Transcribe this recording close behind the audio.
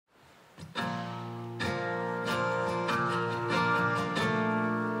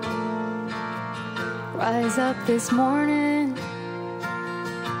Rise up this morning,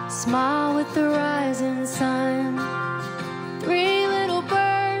 smile with the rising sun. Three little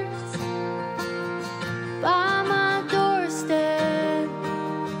birds by my doorstep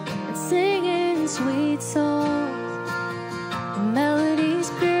and singing sweet songs. The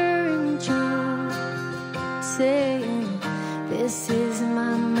melody's pure and true, saying, this is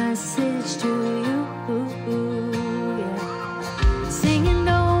my message to you. Yeah. Singing,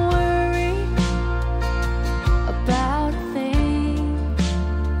 don't worry about a thing,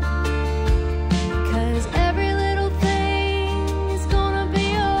 'cause every little thing is gonna be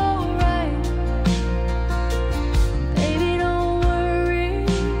alright. Baby, don't worry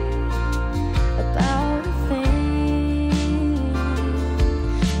about a thing,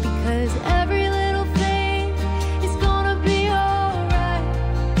 because every little thing is gonna be alright.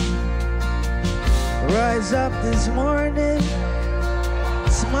 Rise up this morning,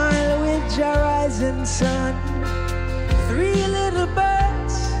 smile with your rising sun. Three little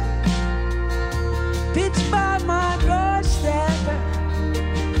birds pitched by my doorstep,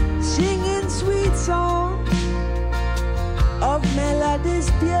 singing sweet songs of melodies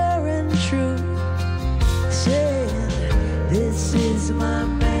pure and true, saying, this is my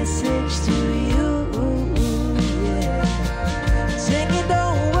message to you. Yeah. Singing,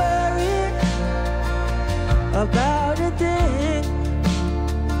 don't worry about a thing,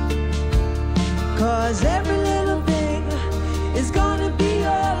 'cause every little thing is gonna be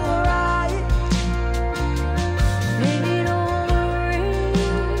alright. Baby, don't worry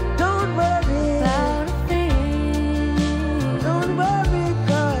about a thing, Don't worry,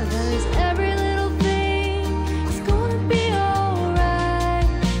 'cause 'cause every little thing is gonna be alright.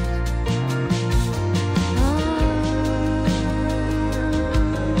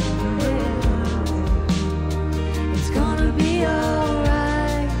 It's gonna be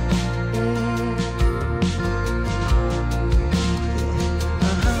alright.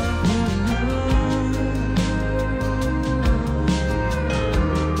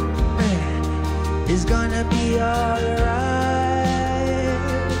 it's gonna be alright.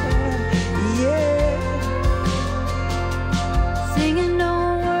 Yeah. Singing,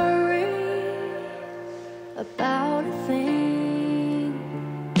 don't worry about a thing,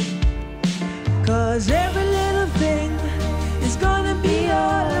 'Cause every little thing is gonna be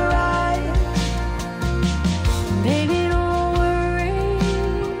alright. baby, don't worry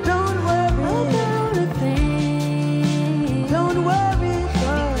Don't worry, about a thing, don't worry,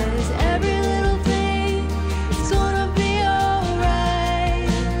 'cause because every little thing is gonna be alright.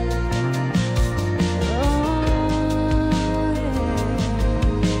 Oh, yeah.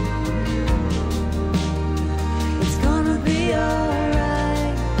 It's gonna be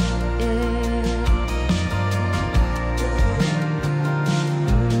alright. Yeah.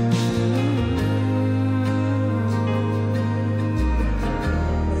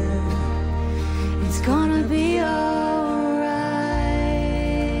 It's gonna